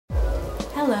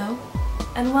Hello,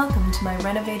 and welcome to my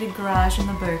renovated garage in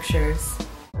the Berkshires.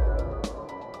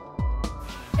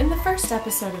 In the first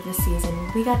episode of this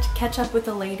season, we got to catch up with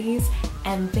the ladies,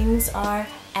 and things are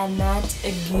not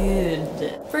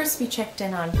good. First, we checked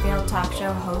in on failed talk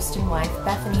show host and wife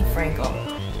Bethany Frankel.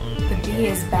 The bee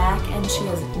is back, and she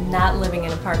is not living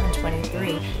in apartment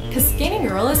 23, because Skinny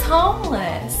Girl is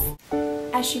homeless.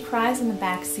 As she cries in the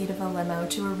back seat of a limo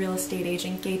to her real estate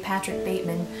agent, Gay Patrick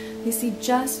Bateman, we see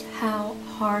just how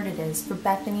hard it is for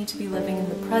Bethany to be living in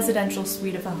the presidential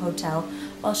suite of a hotel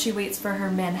while she waits for her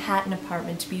Manhattan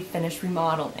apartment to be finished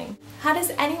remodeling. How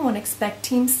does anyone expect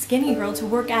Team Skinny Girl to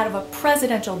work out of a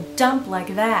presidential dump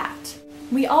like that?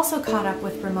 We also caught up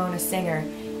with Ramona Singer,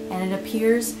 and it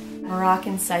appears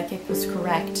Moroccan Psychic was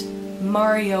correct.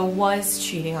 Mario was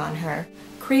cheating on her.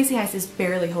 Crazy Eyes is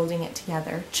barely holding it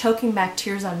together, choking back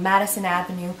tears on Madison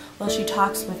Avenue while she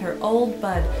talks with her old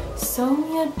bud,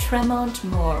 Sonia Tremont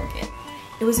Morgan.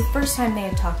 It was the first time they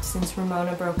had talked since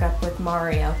Ramona broke up with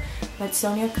Mario, but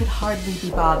Sonia could hardly be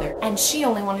bothered, and she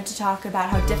only wanted to talk about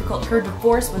how difficult her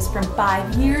divorce was from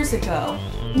 5 years ago.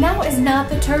 Now is not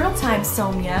the turtle time,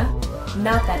 Sonia.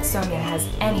 Not that Sonia has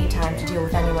any time to deal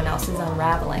with anyone else's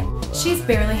unraveling. She's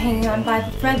barely hanging on by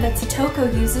the thread that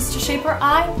Satoko uses to shape her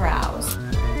eyebrows.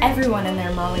 Everyone in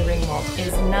their Molly Ringwald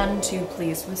is none too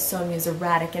pleased with Sonia's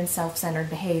erratic and self-centered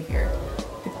behavior,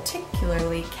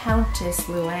 particularly Countess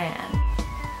Luann.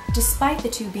 Despite the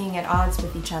two being at odds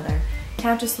with each other,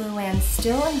 Countess Luann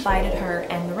still invited her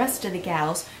and the rest of the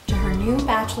gals to her new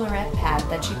bachelorette pad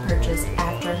that she purchased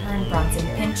after her and Bronson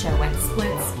Pinchot went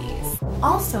split skis.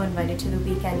 Also invited to the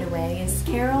weekend away is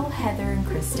Carol, Heather, and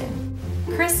Kristen.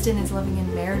 Kristen is living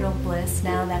in marital bliss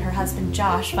now that her husband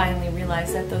Josh finally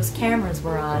realized that those cameras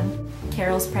were on.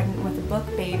 Carol's pregnant with a book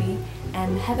baby,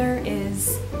 and Heather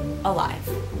is alive.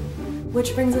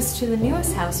 Which brings us to the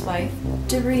newest housewife,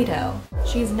 Dorito.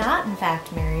 She's not in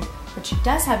fact married, but she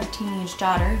does have a teenage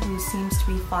daughter who seems to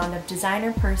be fond of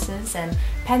designer purses and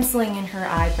penciling in her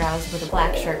eyebrows with a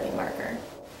black Sharpie marker.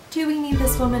 Do we need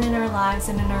this woman in our lives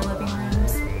and in our living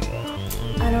rooms?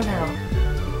 I don't know.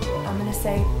 I'm gonna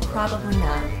say probably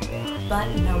not. But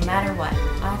no matter what,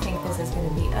 I think this is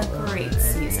gonna be a great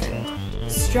season.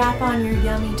 Strap on your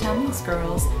yummy tummies,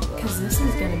 girls, because this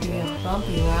is gonna be a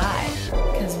bumpy ride.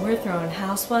 Because we're throwing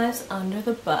Housewives under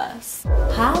the bus.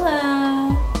 Holla!